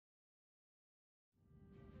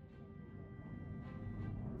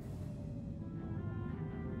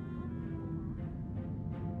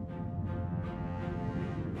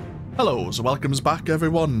Hello, so welcomes back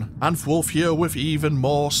everyone, and Wolf here with even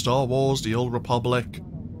more Star Wars The Old Republic.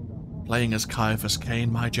 Playing as Ciaphas Cain,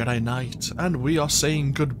 my Jedi Knight, and we are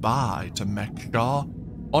saying goodbye to Mech-Shar,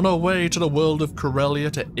 on our way to the world of Corellia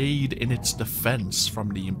to aid in its defense from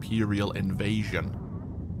the Imperial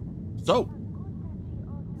invasion. So,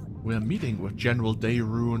 we're meeting with General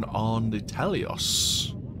Daerun on the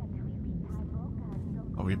Telios.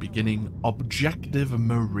 Are we beginning Objective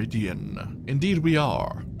Meridian? Indeed we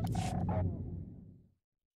are.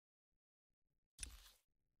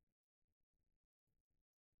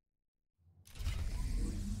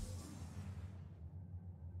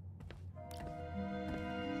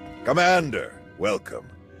 Commander, welcome.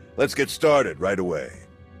 Let's get started right away.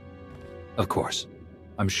 Of course.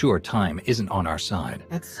 I'm sure time isn't on our side.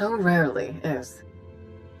 It so rarely is.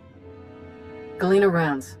 Galena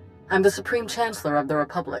Rams. I'm the Supreme Chancellor of the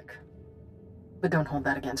Republic. But don't hold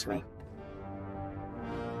that against me.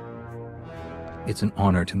 It's an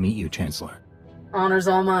honor to meet you, Chancellor. Honor's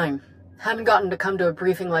all mine. Hadn't gotten to come to a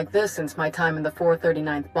briefing like this since my time in the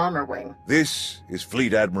 439th Bomber Wing. This is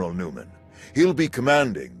Fleet Admiral Newman. He'll be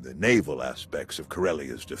commanding the naval aspects of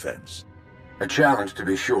Corellia's defense. A challenge, to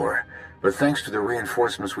be sure, but thanks to the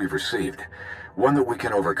reinforcements we've received, one that we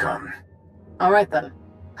can overcome. All right then.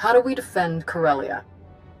 How do we defend Corellia?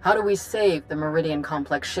 How do we save the Meridian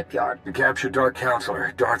Complex Shipyard? The captured Dark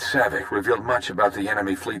Counselor, Darth Savick, revealed much about the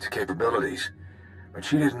enemy fleet's capabilities, but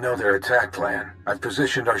she didn't know their attack plan. I've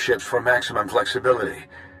positioned our ships for maximum flexibility.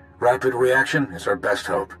 Rapid reaction is our best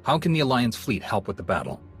hope. How can the Alliance fleet help with the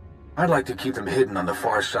battle? I'd like to keep them hidden on the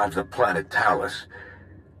far side of the planet Talos.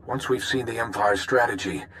 Once we've seen the Empire's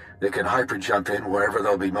strategy, they can hyper-jump in wherever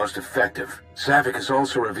they'll be most effective. Savick has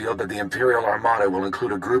also revealed that the Imperial Armada will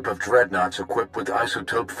include a group of dreadnoughts equipped with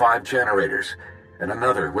Isotope 5 generators, and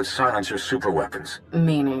another with silencer superweapons.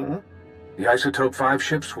 Meaning? The Isotope 5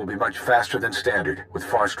 ships will be much faster than standard, with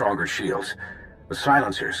far stronger shields. The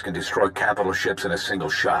silencers can destroy capital ships in a single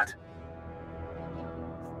shot.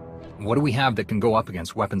 What do we have that can go up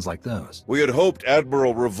against weapons like those? We had hoped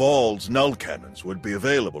Admiral Revol's null cannons would be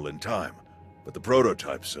available in time, but the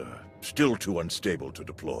prototypes are still too unstable to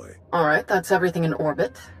deploy. All right, that's everything in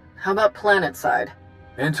orbit. How about planet side?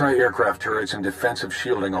 Anti-aircraft turrets and defensive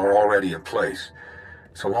shielding are already in place.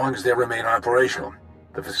 So long as they remain operational,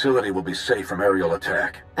 the facility will be safe from aerial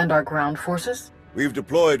attack. And our ground forces? We've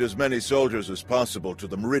deployed as many soldiers as possible to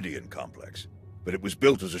the Meridian complex, but it was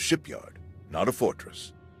built as a shipyard, not a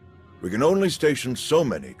fortress. We can only station so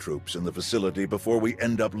many troops in the facility before we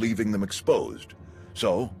end up leaving them exposed.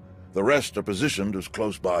 So, the rest are positioned as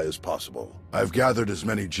close by as possible. I've gathered as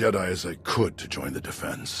many Jedi as I could to join the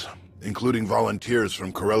defense, including volunteers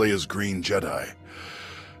from Corellia's Green Jedi.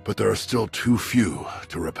 But there are still too few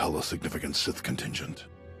to repel a significant Sith contingent.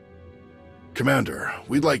 Commander,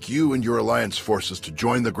 we'd like you and your Alliance forces to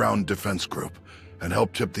join the ground defense group and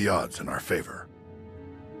help tip the odds in our favor.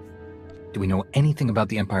 Do we know anything about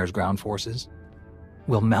the Empire's ground forces?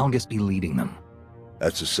 Will Malgus be leading them?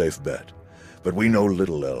 That's a safe bet, but we know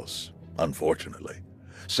little else, unfortunately.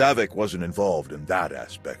 Savick wasn't involved in that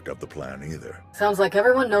aspect of the plan either. Sounds like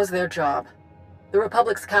everyone knows their job. The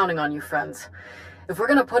Republic's counting on you, friends. If we're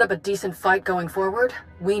gonna put up a decent fight going forward,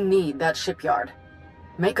 we need that shipyard.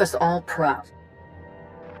 Make us all proud.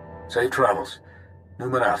 Safe travels.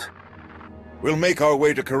 Newman out. We'll make our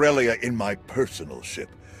way to Corellia in my personal ship.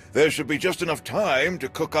 There should be just enough time to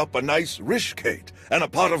cook up a nice rishkate and a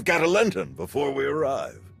pot of Gatalenton before we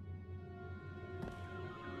arrive.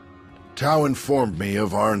 Tau informed me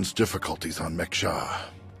of Arn's difficulties on Mech-Shar.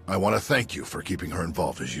 I want to thank you for keeping her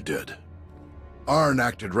involved as you did. Arn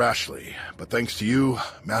acted rashly, but thanks to you,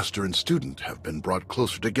 Master and Student have been brought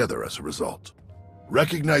closer together as a result.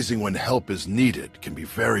 Recognizing when help is needed can be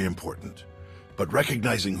very important, but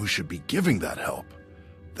recognizing who should be giving that help,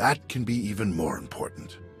 that can be even more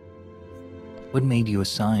important. What made you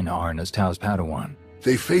assign Arn as Tau's Padawan?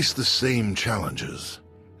 They face the same challenges.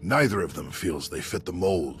 Neither of them feels they fit the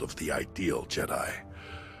mold of the ideal Jedi.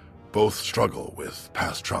 Both struggle with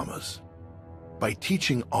past traumas. By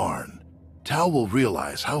teaching Arn, Tau will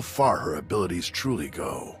realize how far her abilities truly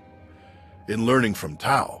go. In learning from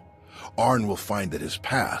Tau, Arn will find that his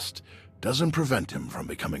past doesn't prevent him from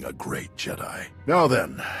becoming a great Jedi. Now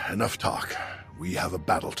then, enough talk. We have a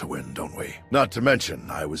battle to win, don't we? Not to mention,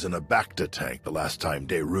 I was in a Bacta tank the last time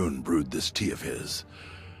Daerun brewed this tea of his.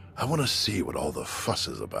 I want to see what all the fuss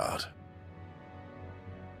is about.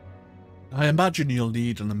 I imagine you'll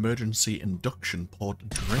need an emergency induction port to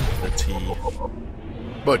drink the tea.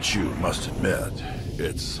 But you must admit,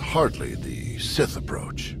 it's hardly the Sith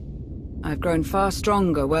approach. I've grown far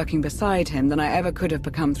stronger working beside him than I ever could have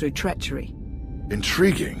become through treachery.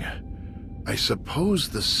 Intriguing. I suppose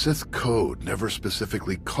the Sith Code never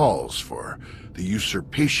specifically calls for the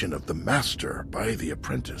usurpation of the Master by the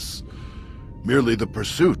apprentice, merely the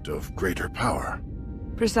pursuit of greater power.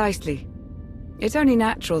 Precisely. It's only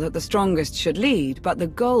natural that the strongest should lead, but the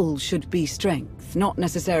goal should be strength, not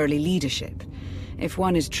necessarily leadership. If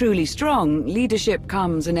one is truly strong, leadership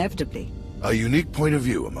comes inevitably. A unique point of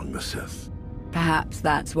view among the Sith. Perhaps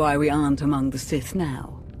that's why we aren't among the Sith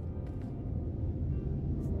now.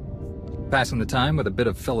 Passing the time with a bit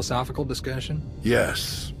of philosophical discussion?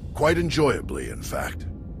 Yes, quite enjoyably, in fact.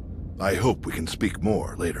 I hope we can speak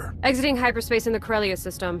more later. Exiting hyperspace in the Corellia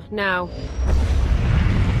system, now.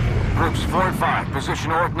 Groups 4 and 5, position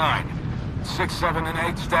Orc 9. 6, 7,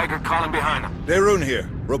 and 8 staggered column behind them. Daerun here.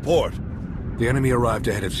 Report. The enemy arrived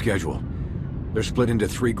ahead of schedule. They're split into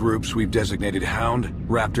 3 groups we've designated Hound,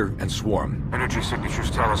 Raptor, and Swarm. Energy signatures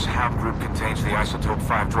tell us Hound group contains the Isotope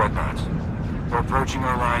 5 dreadnoughts. They're approaching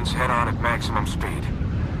our lines head-on at maximum speed.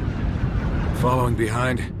 Following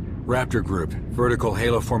behind, Raptor group, vertical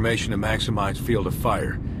halo formation to maximize field of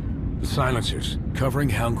fire. The silencers, covering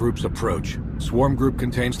Hound group's approach. Swarm group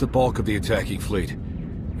contains the bulk of the attacking fleet.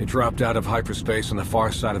 It dropped out of hyperspace on the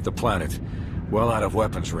far side of the planet, well out of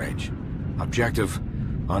weapons range. Objective,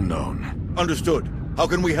 unknown. Understood. How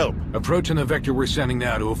can we help? Approaching the vector we're sending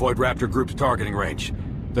now to avoid Raptor group's targeting range.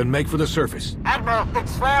 Then make for the surface. Admiral,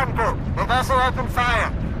 it's Swarm Group. They've also opened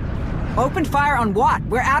fire. Opened fire on what?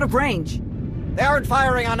 We're out of range. They aren't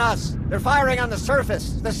firing on us. They're firing on the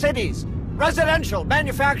surface, the cities. Residential,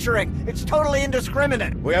 manufacturing. It's totally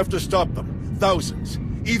indiscriminate. We have to stop them. Thousands,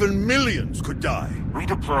 even millions could die.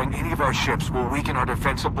 Redeploying any of our ships will weaken our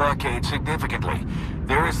defensive blockade significantly.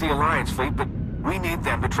 There is the Alliance fleet, but we need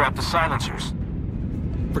them to trap the silencers.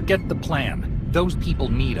 Forget the plan. Those people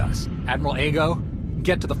need us. Admiral Ego,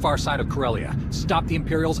 get to the far side of Corellia. Stop the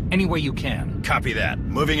Imperials any way you can. Copy that.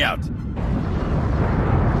 Moving out.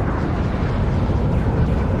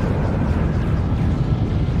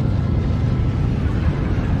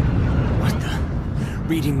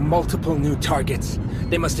 Reading multiple new targets.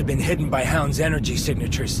 They must have been hidden by Hound's energy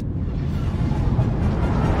signatures.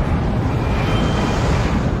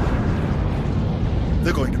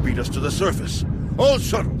 They're going to beat us to the surface. All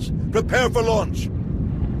shuttles, prepare for launch.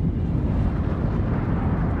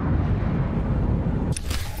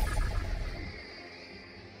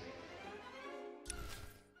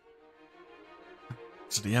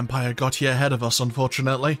 So the Empire got here ahead of us,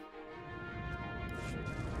 unfortunately.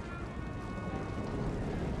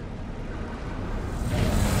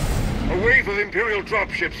 A wave of Imperial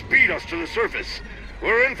dropships beat us to the surface.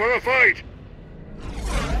 We're in for a fight.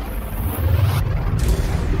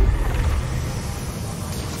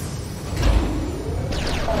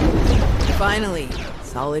 Finally,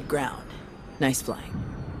 solid ground. Nice flying.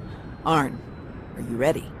 Arn, are you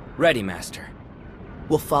ready? Ready, Master.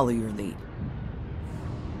 We'll follow your lead.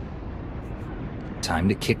 Time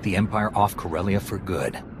to kick the Empire off Corellia for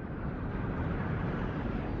good.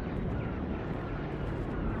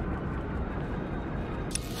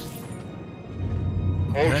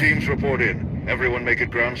 All teams report in. Everyone make it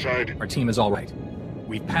groundside. Our team is all right.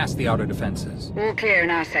 We've passed the outer defenses. All clear in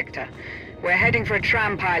our sector. We're heading for a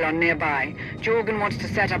tram pylon nearby. Jorgen wants to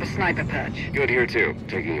set up a sniper perch. Good here too,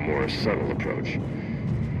 taking a more subtle approach.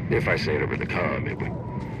 If I say it over the comm, it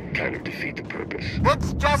would kind of defeat the purpose.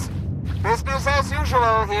 It's just business as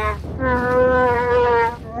usual here.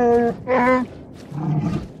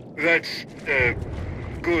 That's,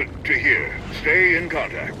 good to hear. Stay in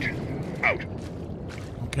contact. Out.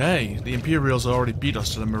 Okay, the Imperials already beat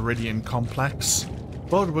us to the Meridian complex,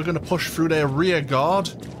 but we're going to push through their rear guard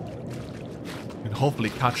and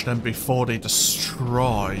hopefully catch them before they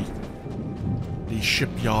destroy the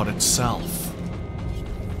shipyard itself.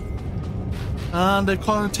 And they've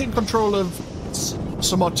taken control of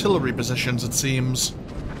some artillery positions, it seems.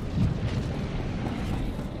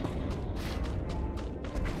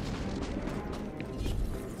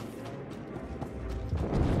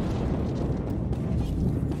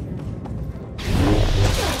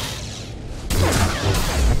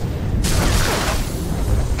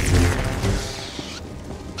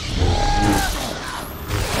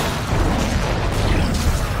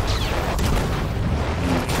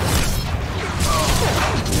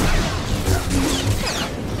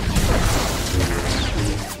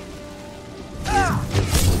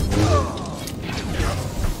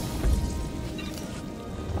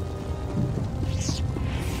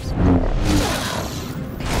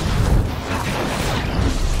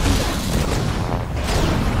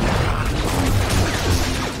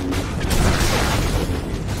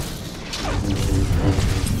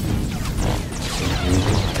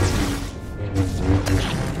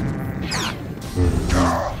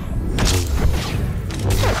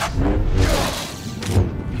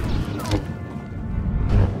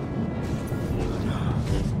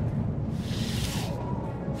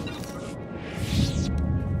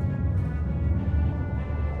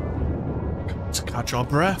 catch our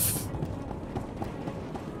breath.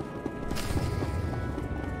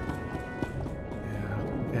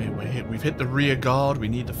 Okay, we've hit the rear guard. We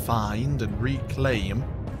need to find and reclaim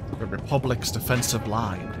the Republic's defensive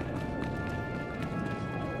line.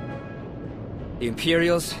 The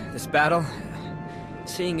Imperials, this battle,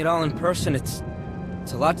 seeing it all in person, it's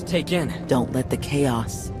a lot to take in. Don't let the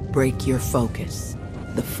chaos break your focus.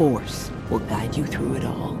 The Force will guide you through it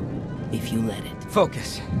all, if you let it.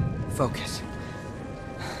 Focus. Focus.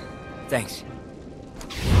 Thanks.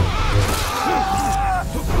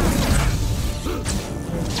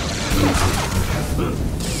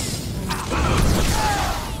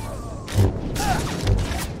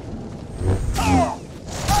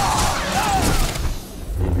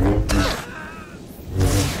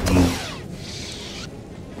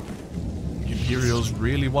 Imperials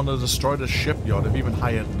really want to destroy the shipyard. They've even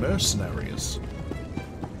hired mercenaries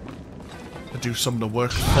to do some of the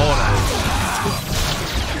work for them.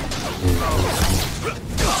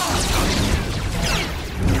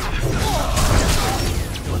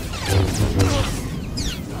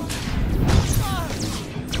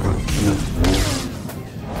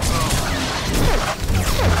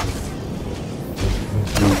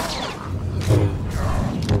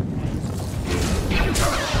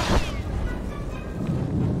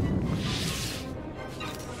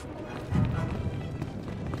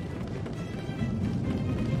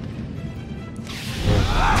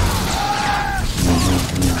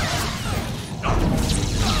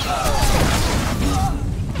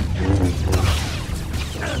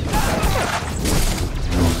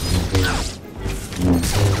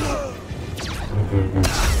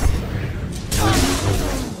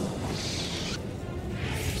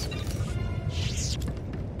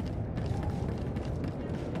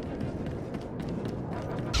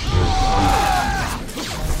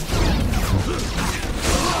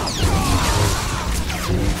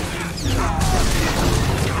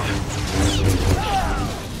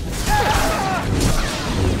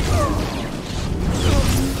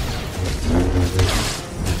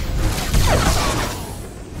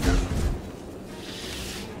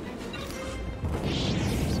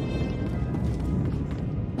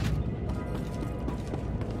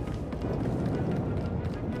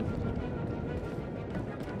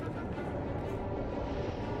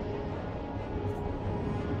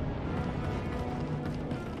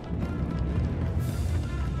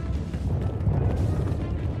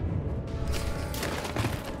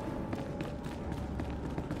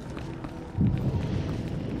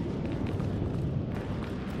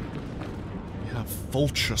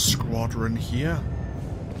 Vulture Squadron here.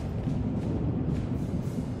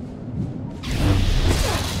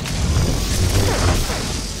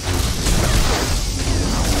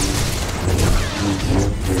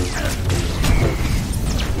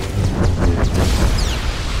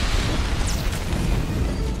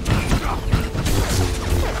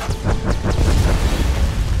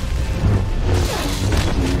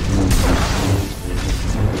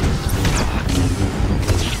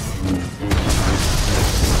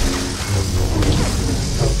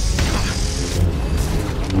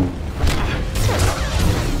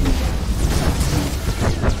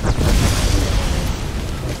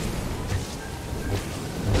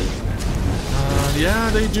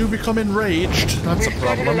 Yeah, they do become enraged. That's a We've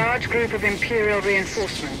spotted a problem. large group of Imperial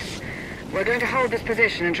reinforcements. We're going to hold this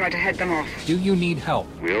position and try to head them off. Do you need help?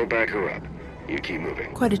 We'll back her up. You keep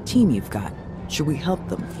moving. Quite a team you've got. Should we help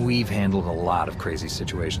them? We've handled a lot of crazy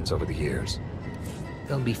situations over the years.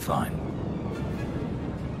 They'll be fine.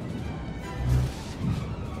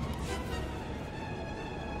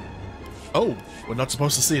 Oh, we're not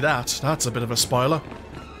supposed to see that. That's a bit of a spoiler.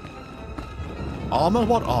 Armor?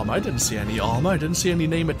 What armor? I didn't see any armor. I didn't see any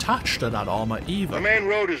name attached to that armor either. The main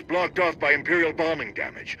road is blocked off by Imperial bombing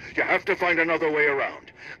damage. You have to find another way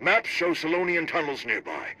around. Maps show Solonian tunnels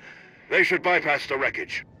nearby. They should bypass the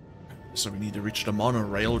wreckage. So we need to reach the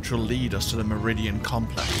monorail, which will lead us to the Meridian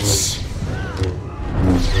complex.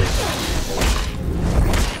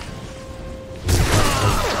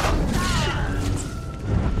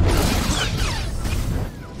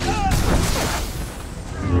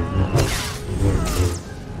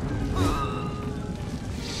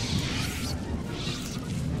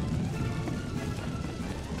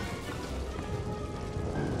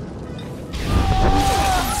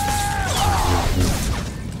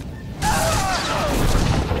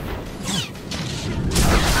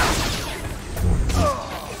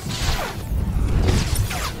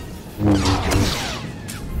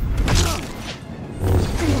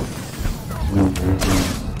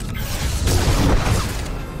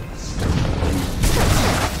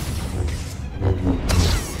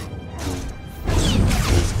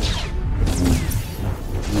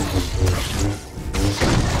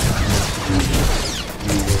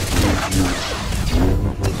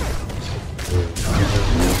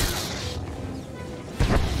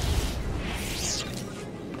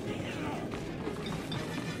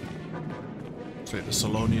 Looks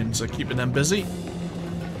like the Solonians are keeping them busy.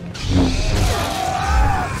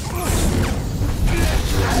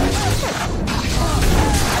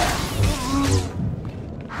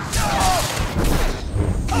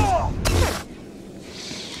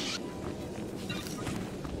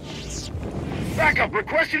 Backup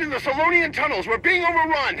requested in the Solonian tunnels. We're being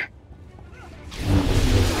overrun.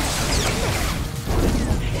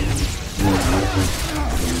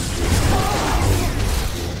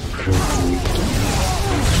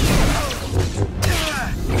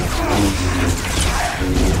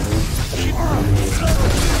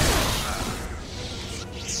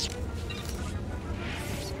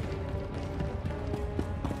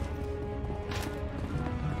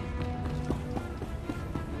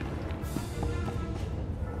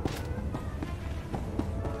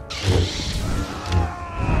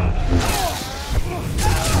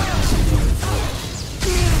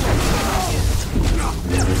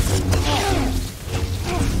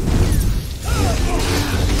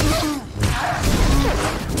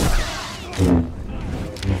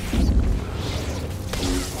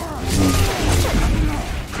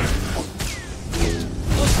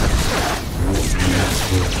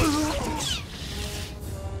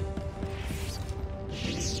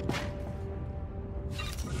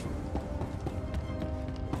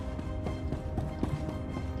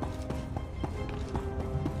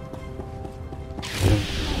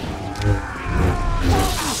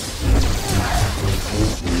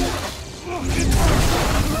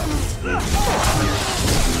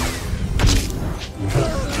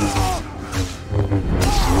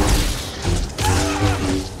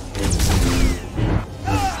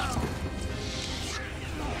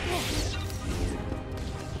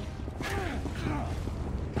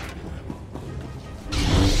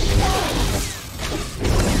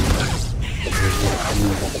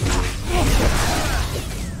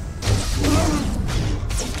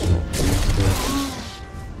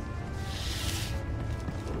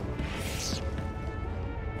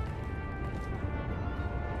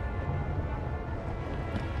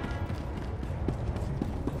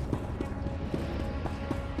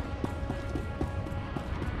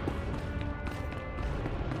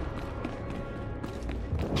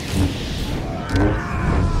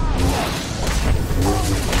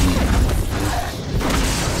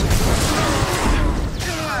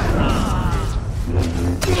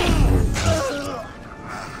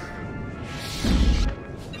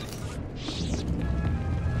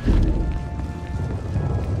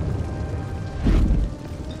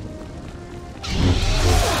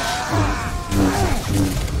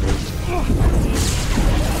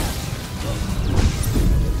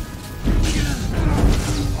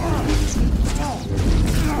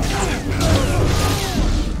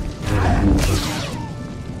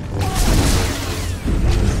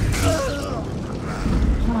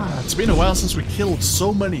 It's been a while since we killed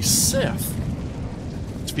so many Sith.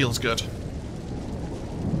 It feels good.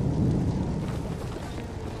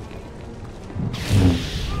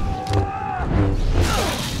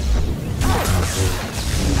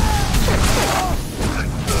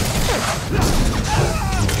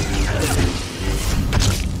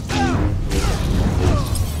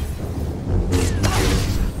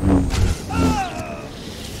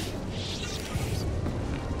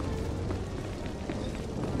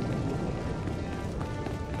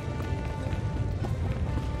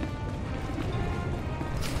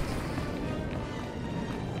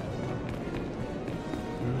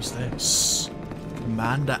 Who's this?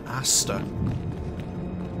 Commander Asta.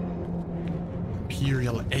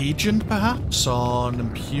 Imperial agent, perhaps? Or an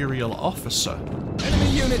Imperial officer? Enemy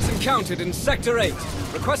units encountered in Sector 8.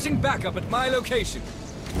 Requesting backup at my location.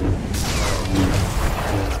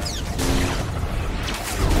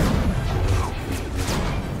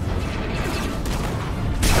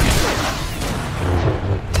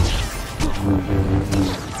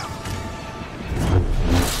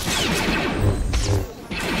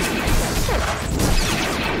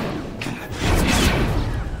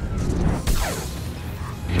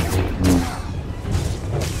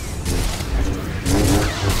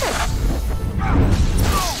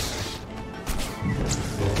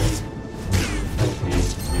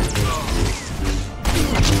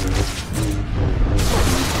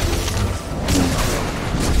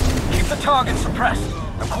 Target suppressed.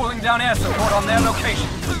 I'm calling down air support on their location.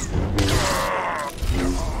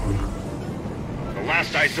 The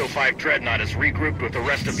last ISO 5 Dreadnought is regrouped with the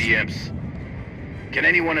rest of the imps. Can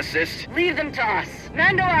anyone assist? Leave them to us.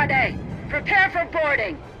 Mando Ade, prepare for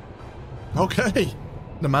boarding. Okay.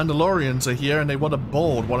 The Mandalorians are here and they want to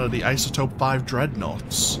board one of the Isotope 5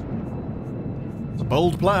 Dreadnoughts. It's a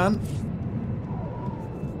bold plan.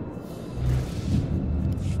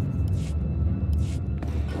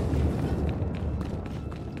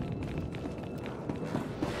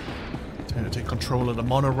 control of the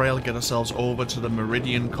monorail, get ourselves over to the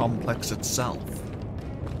Meridian complex itself.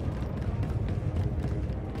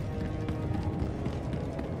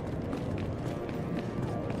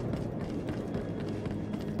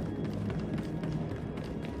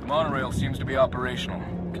 The monorail seems to be operational.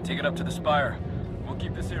 We can take it up to the spire. We'll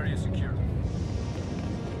keep this area secure.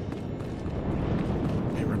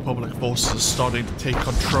 The Republic forces are starting to take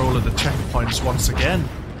control of the checkpoints once again.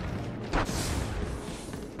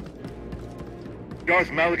 Darth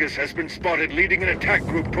Malgus has been spotted leading an attack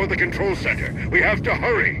group toward the control center. We have to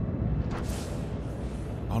hurry!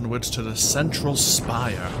 Onwards to the central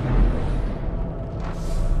spire.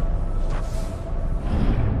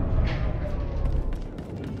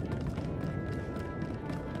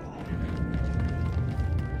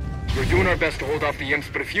 We're doing our best to hold off the imps,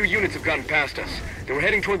 but a few units have gotten past us. They were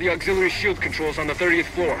heading toward the auxiliary shield controls on the 30th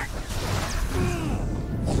floor.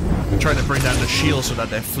 Trying to bring down the shield so that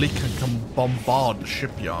their fleet can come bombard the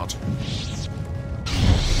shipyard. It's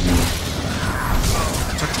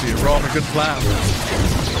actually a rather good plan.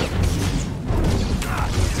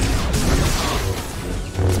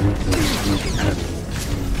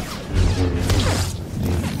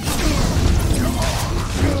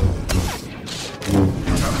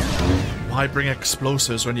 Why bring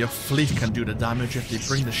explosives when your fleet can do the damage if they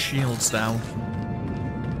bring the shields down?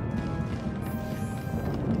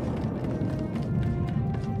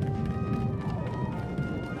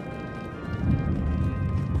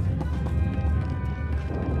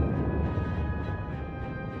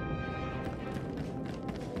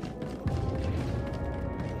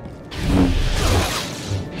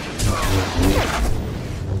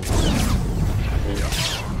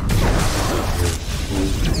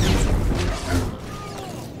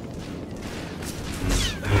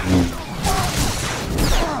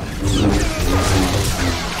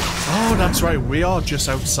 That's right, we are just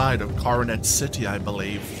outside of Coronet City, I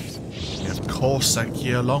believe. We have Corsac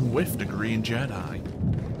here along with the Green Jedi.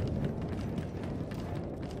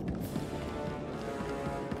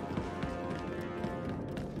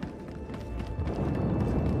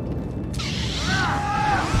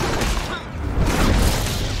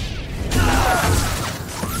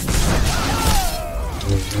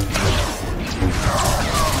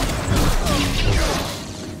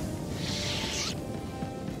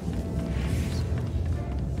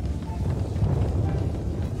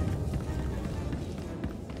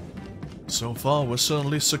 So far, we're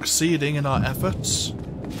certainly succeeding in our efforts.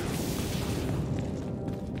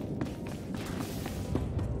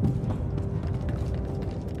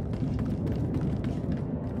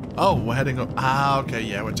 Oh, we're heading up. Ah, okay,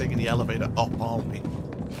 yeah, we're taking the elevator up, aren't we?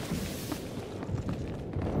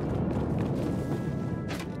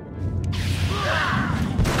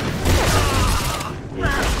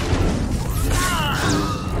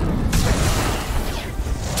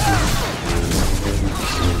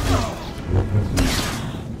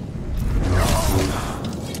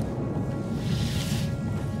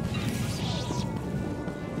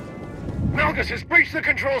 Malgus has breached the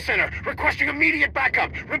control center, requesting immediate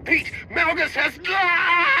backup. Repeat, Malgus has...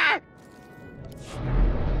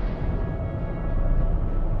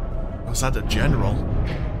 Was that the general?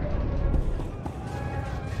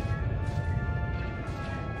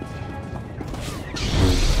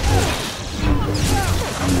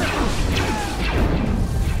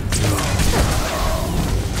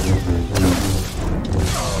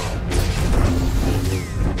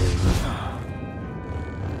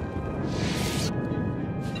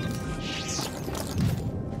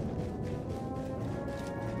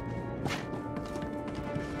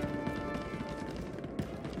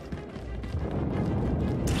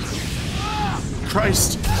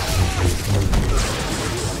 Christ.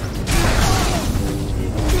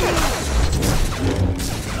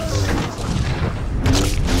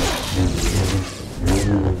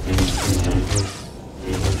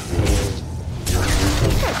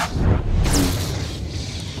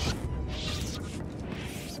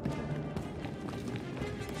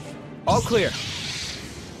 All clear.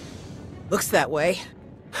 Looks that way.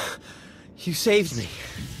 You saved me.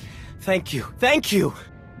 Thank you. Thank you!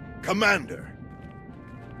 Commander.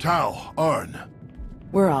 Tau, Arn.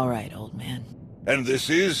 We're all right, old man. And this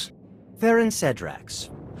is? Theron Cedrax,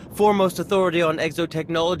 foremost authority on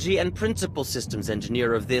exotechnology and principal systems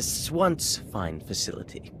engineer of this once fine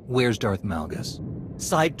facility. Where's Darth Malgus?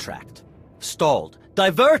 Sidetracked. Stalled.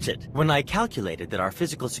 Diverted! When I calculated that our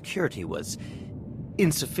physical security was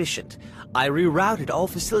insufficient, I rerouted all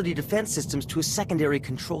facility defense systems to a secondary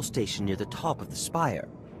control station near the top of the spire.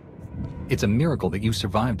 It's a miracle that you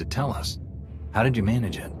survived to tell us. How did you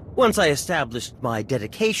manage it? Once I established my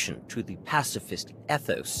dedication to the pacifist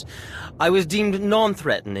ethos, I was deemed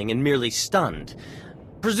non-threatening and merely stunned.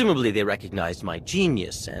 Presumably they recognized my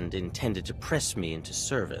genius and intended to press me into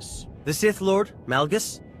service. The Sith Lord,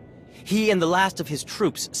 Malgus? He and the last of his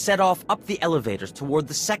troops set off up the elevators toward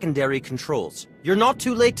the secondary controls. You're not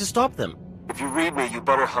too late to stop them. If you read me, you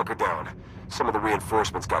better hunker down. Some of the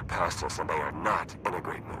reinforcements got past us, and they are not in a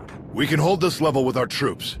great mood. We can hold this level with our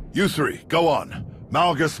troops. You three, go on.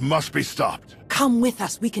 Malgus must be stopped. Come with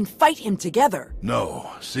us. We can fight him together. No.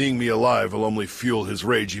 Seeing me alive will only fuel his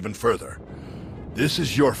rage even further. This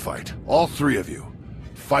is your fight. All three of you.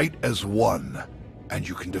 Fight as one, and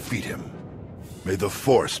you can defeat him. May the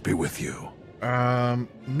Force be with you.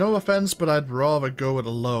 No offense, but I'd rather go it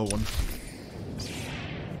alone.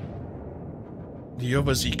 The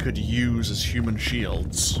others he could use as human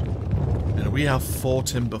shields. And we have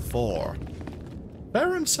fought him before.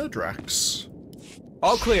 Baron Cedrax.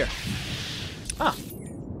 All clear. Ah.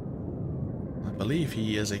 I believe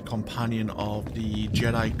he is a companion of the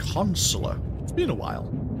Jedi Consular. It's been a while.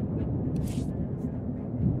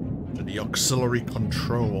 To the auxiliary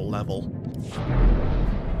control level.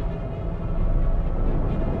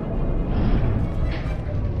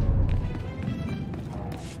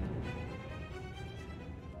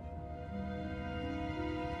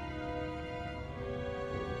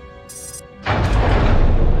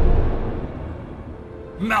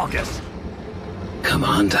 Malgus!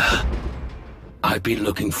 Commander, I've been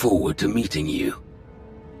looking forward to meeting you.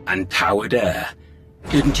 And Towered Air,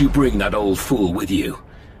 didn't you bring that old fool with you?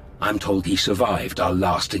 I'm told he survived our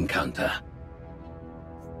last encounter.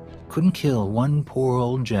 Couldn't kill one poor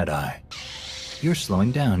old Jedi. You're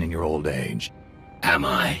slowing down in your old age. Am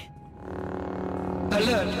I?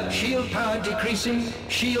 Alert! Shield power decreasing.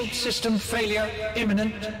 Shield system failure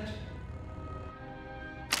imminent.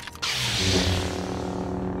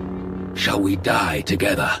 Shall we die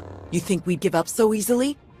together? You think we'd give up so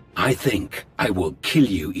easily? I think I will kill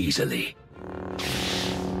you easily.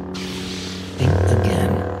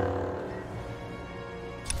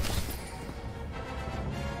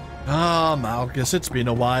 Ah, Malgus, it's been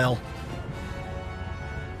a while.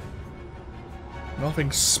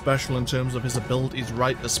 Nothing special in terms of his abilities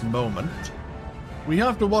right this moment. We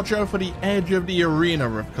have to watch out for the edge of the arena,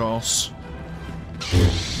 of course.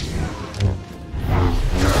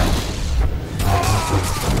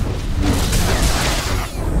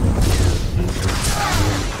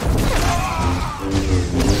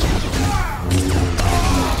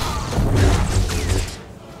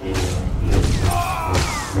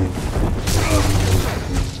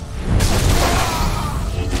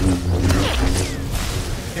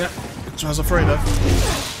 I was afraid of.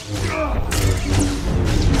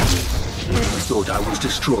 Thought I was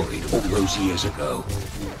destroyed all those years ago.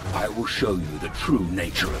 I will show you the true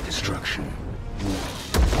nature of destruction.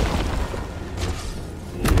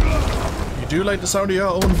 You do like the sound of your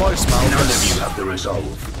own voice, Malgus. None of you have the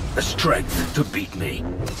resolve, the strength to beat me.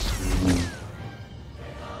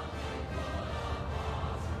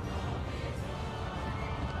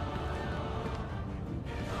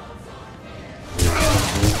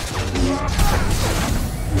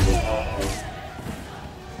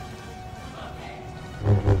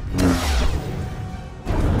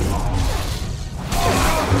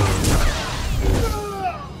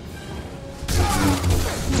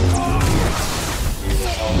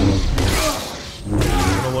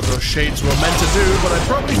 Shades were meant to do, but I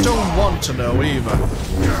probably don't want to know either.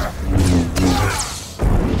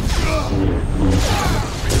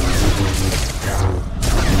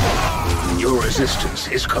 Your resistance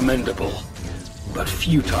is commendable, but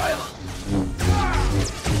futile.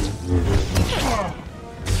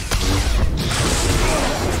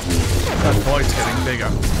 That void's getting bigger.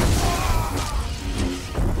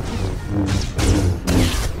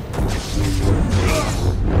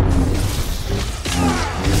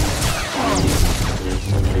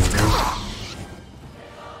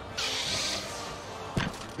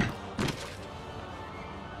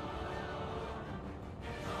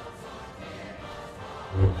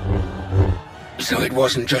 So it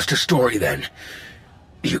wasn't just a story then.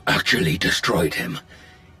 You actually destroyed him.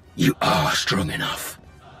 You are strong enough.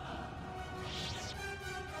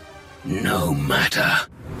 No matter.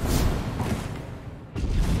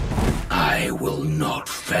 I will not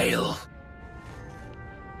fail.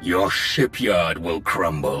 Your shipyard will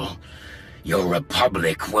crumble. Your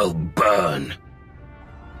republic will burn.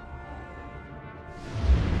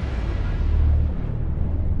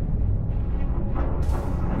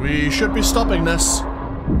 We should be stopping this.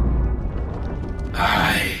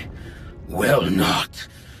 I will not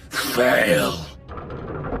fail.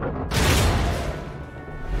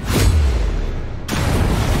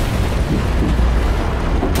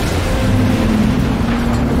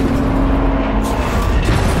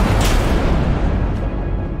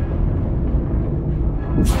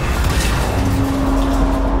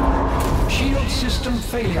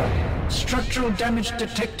 system failure. Structural damage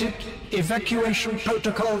detected. Evacuation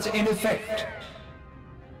protocols in effect.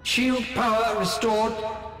 Shield power restored.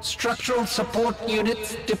 Structural support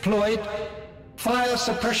units deployed. Fire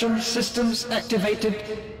suppression systems activated.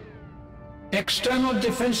 External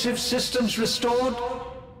defensive systems restored.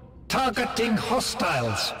 Targeting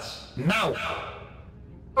hostiles. Now!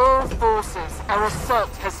 All forces, our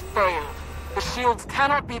assault has failed. The shields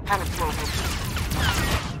cannot be penetrated.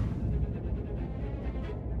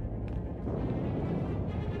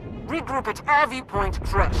 Regroup at RV Point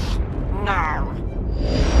fresh. Now.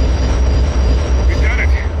 We've done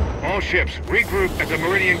it! All ships, regroup at the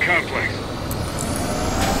Meridian complex.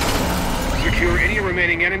 Secure any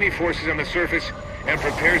remaining enemy forces on the surface and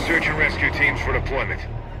prepare search and rescue teams for deployment.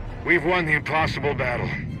 We've won the impossible battle.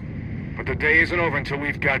 But the day isn't over until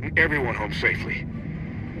we've gotten everyone home safely.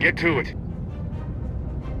 Get to it.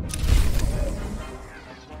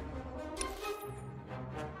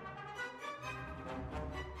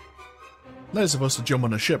 Nice of us to jump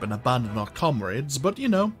on a ship and abandon our comrades, but you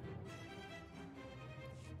know.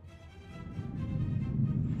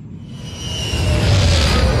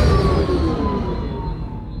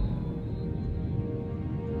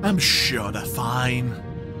 I'm sure they're fine.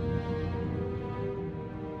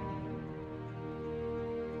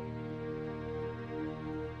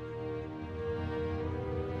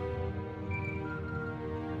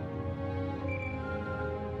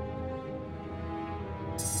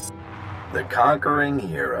 The conquering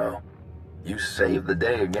hero. You saved the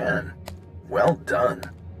day again. Well done.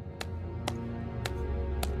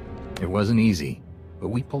 It wasn't easy, but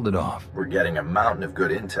we pulled it off. We're getting a mountain of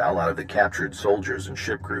good intel out of the captured soldiers and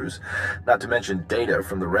ship crews, not to mention data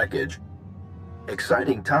from the wreckage.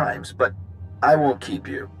 Exciting times, but I won't keep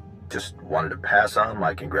you. Just wanted to pass on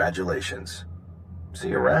my congratulations. See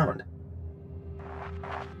you around.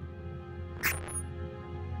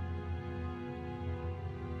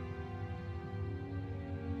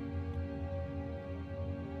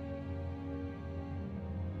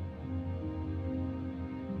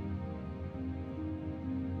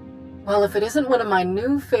 Well, if it isn't one of my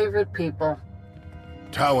new favorite people.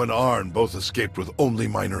 Tau and Arn both escaped with only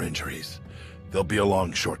minor injuries. They'll be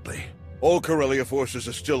along shortly. All Corellia forces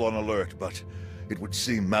are still on alert, but it would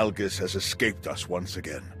seem Malgus has escaped us once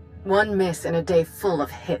again. One miss in a day full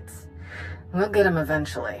of hits. We'll get him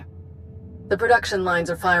eventually. The production lines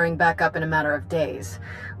are firing back up in a matter of days.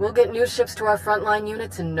 We'll get new ships to our frontline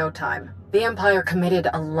units in no time. The Empire committed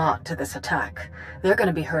a lot to this attack. They're going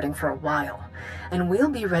to be hurting for a while, and we'll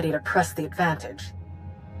be ready to press the advantage.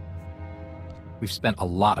 We've spent a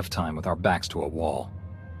lot of time with our backs to a wall.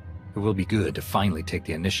 It will be good to finally take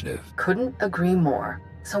the initiative. Couldn't agree more.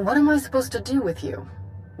 So what am I supposed to do with you?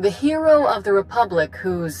 The hero of the Republic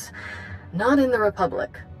who's not in the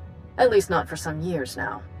Republic. At least not for some years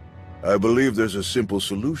now. I believe there's a simple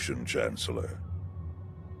solution, Chancellor.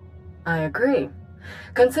 I agree.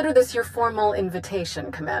 Consider this your formal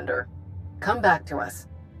invitation, Commander. Come back to us.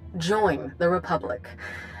 Join the Republic.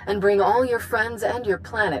 And bring all your friends and your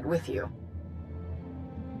planet with you.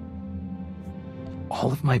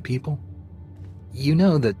 All of my people? You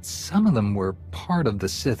know that some of them were part of the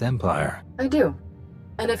Sith Empire. I do.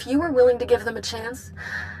 And if you are willing to give them a chance,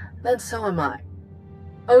 then so am I.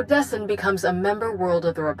 Odessan becomes a member world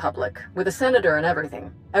of the Republic, with a senator and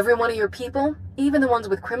everything. Every one of your people, even the ones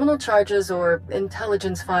with criminal charges or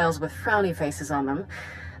intelligence files with frowny faces on them,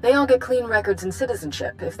 they all get clean records and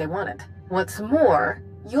citizenship if they want it. What's more,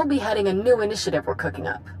 you'll be heading a new initiative we're cooking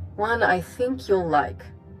up. One I think you'll like.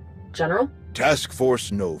 General? Task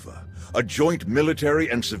Force Nova, a joint military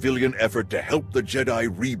and civilian effort to help the Jedi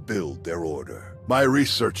rebuild their order. My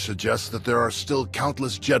research suggests that there are still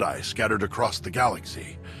countless Jedi scattered across the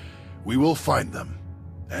galaxy. We will find them,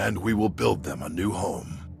 and we will build them a new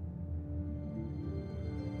home.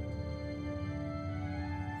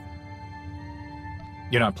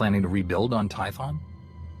 You're not planning to rebuild on Tython?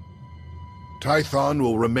 Tython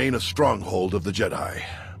will remain a stronghold of the Jedi,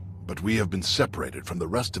 but we have been separated from the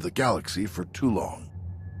rest of the galaxy for too long.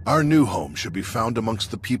 Our new home should be found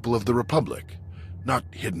amongst the people of the Republic, not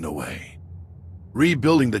hidden away.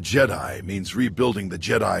 Rebuilding the Jedi means rebuilding the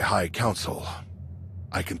Jedi High Council.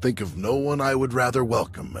 I can think of no one I would rather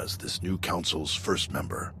welcome as this new council's first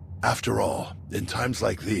member. After all, in times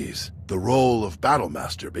like these, the role of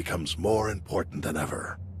Battlemaster becomes more important than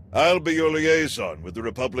ever. I'll be your liaison with the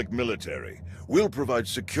Republic military. We'll provide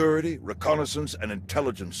security, reconnaissance, and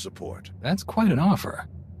intelligence support. That's quite an offer.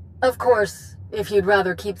 Of course, if you'd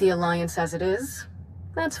rather keep the Alliance as it is,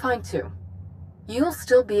 that's fine too. You'll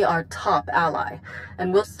still be our top ally,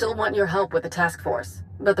 and we'll still want your help with the task force.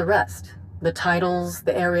 But the rest, The titles,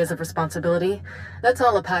 the areas of responsibility, that's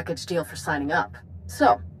all a package deal for signing up.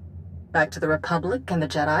 So, back to the Republic and the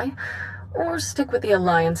Jedi, or stick with the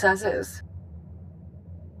Alliance as is.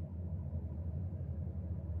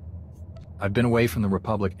 I've been away from the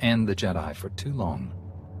Republic and the Jedi for too long.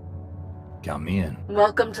 Count me in.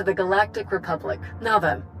 Welcome to the Galactic Republic. Now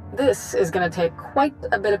then, this is gonna take quite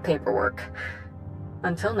a bit of paperwork.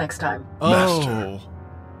 Until next time. Oh,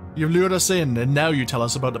 you lured us in, and now you tell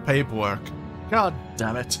us about the paperwork. God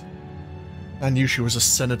damn it. I knew she was a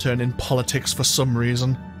senator and in politics for some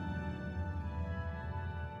reason.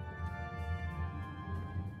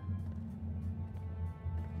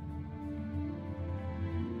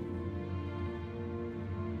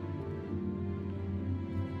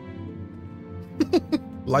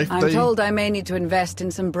 I'm told I may need to invest in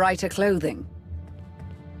some brighter clothing.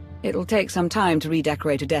 It'll take some time to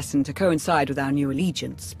redecorate Odessen to coincide with our new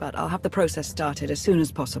allegiance, but I'll have the process started as soon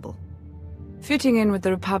as possible. Fitting in with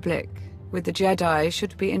the Republic, with the Jedi,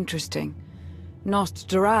 should be interesting. Nost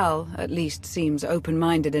Doral, at least, seems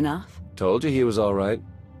open-minded enough. Told you he was all right.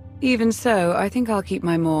 Even so, I think I'll keep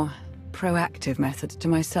my more proactive methods to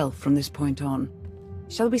myself from this point on.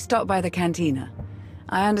 Shall we stop by the cantina?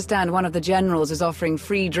 I understand one of the generals is offering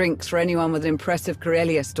free drinks for anyone with an impressive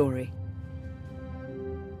Corellia story.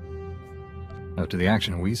 After the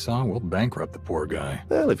action we saw, we'll bankrupt the poor guy.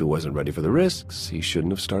 Well, if he wasn't ready for the risks, he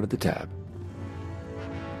shouldn't have started the tab.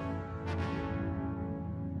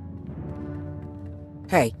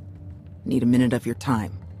 Hey, need a minute of your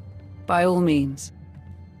time. By all means.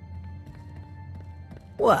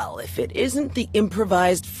 Well, if it isn't the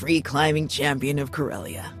improvised free-climbing champion of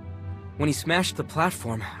Corellia. When he smashed the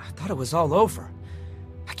platform, I thought it was all over.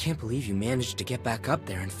 I can't believe you managed to get back up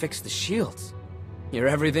there and fix the shields. You're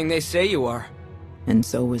everything they say you are. And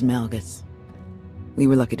so was Malgus. We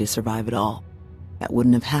were lucky to survive it all. That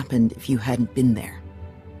wouldn't have happened if you hadn't been there.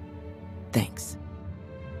 Thanks.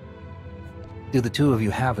 Do the two of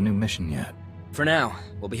you have a new mission yet? For now,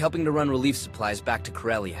 we'll be helping to run relief supplies back to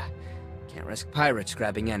Corellia. Can't risk pirates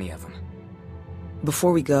grabbing any of them.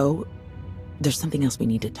 Before we go, there's something else we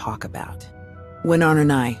need to talk about. When Arn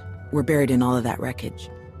and I were buried in all of that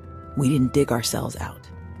wreckage, we didn't dig ourselves out.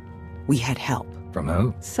 We had help. From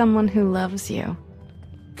who? Someone who loves you.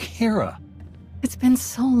 Kira. It's been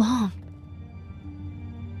so long.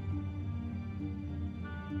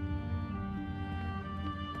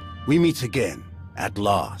 We meet again, at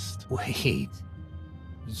last. Wait.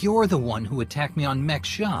 You're the one who attacked me on Mek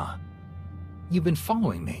Shah. You've been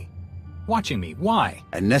following me. Watching me. Why?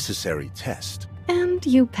 A necessary test. And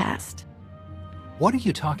you passed. What are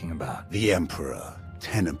you talking about? The Emperor,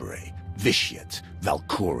 Tenebrae, Vitiate,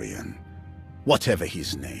 Valkorian. Whatever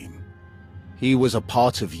his name. He was a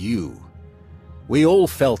part of you. We all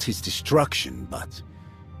felt his destruction, but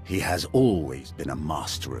he has always been a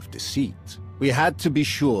master of deceit. We had to be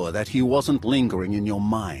sure that he wasn't lingering in your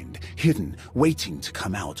mind, hidden, waiting to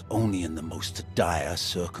come out only in the most dire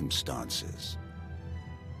circumstances.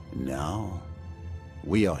 Now,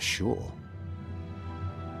 we are sure.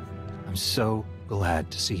 I'm so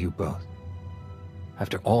glad to see you both.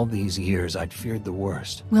 After all these years, I'd feared the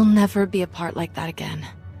worst. We'll never be apart like that again.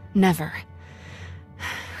 Never.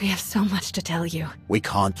 We have so much to tell you. We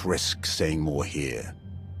can't risk saying more here.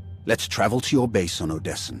 Let's travel to your base on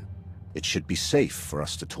Odessen. It should be safe for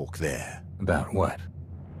us to talk there. About what?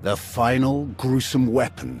 The final gruesome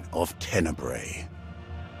weapon of Tenebrae.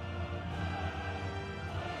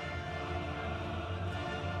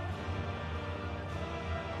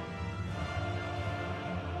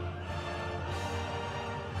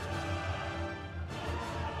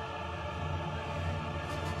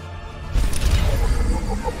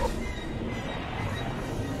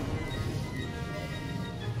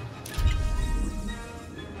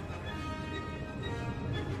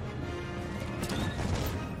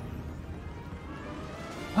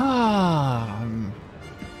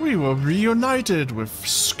 We were reunited with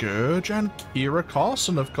Scourge and Kira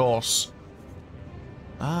Carson, of course.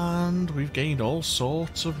 And we've gained all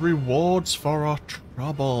sorts of rewards for our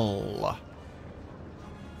trouble.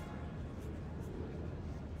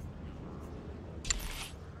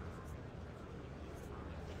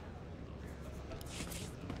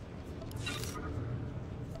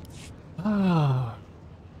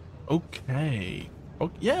 Okay.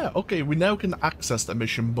 Yeah, okay, we now can access the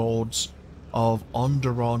mission boards of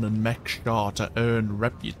Onderon and Mek Shah to earn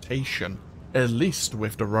reputation, at least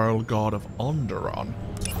with the Royal Guard of Onderon.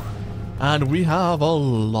 And we have a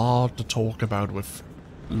lot to talk about with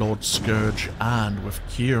Lord Scourge and with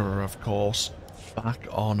Kira, of course, back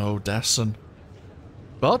on Odessen.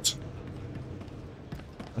 But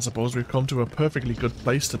suppose we've come to a perfectly good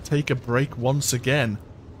place to take a break once again.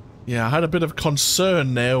 Yeah, I had a bit of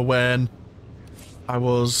concern there when I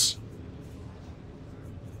was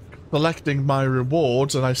collecting my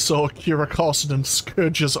rewards and I saw Kira Carson and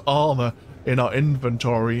Scourge's armor in our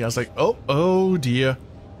inventory. I was like, oh dear.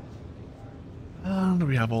 And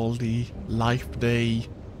we have all the Life Day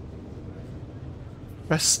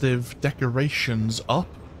festive decorations up.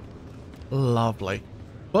 Lovely.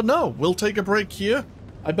 But no, we'll take a break here.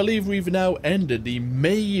 I believe we've now ended the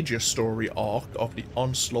major story arc of the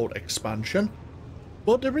Onslaught expansion.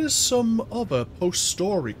 But there is some other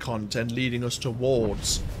post-story content leading us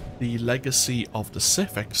towards the Legacy of the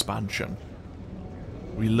Sith expansion.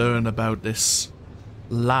 We learn about this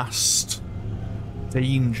last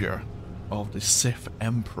danger of the Sith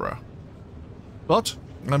Emperor. But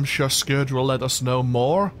I'm sure Scourge will let us know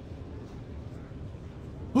more.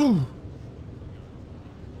 Whew.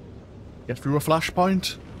 Get through a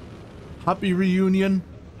flashpoint. Happy reunion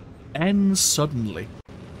ends suddenly.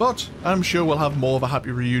 But I'm sure we'll have more of a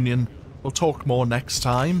happy reunion. We'll talk more next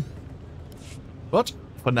time. But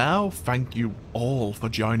for now, thank you all for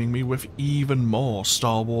joining me with even more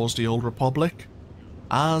Star Wars The Old Republic.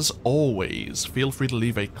 As always, feel free to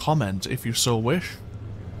leave a comment if you so wish.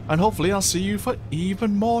 And hopefully I'll see you for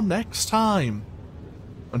even more next time.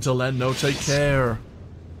 Until then, no, take care.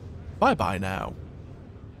 Bye-bye now.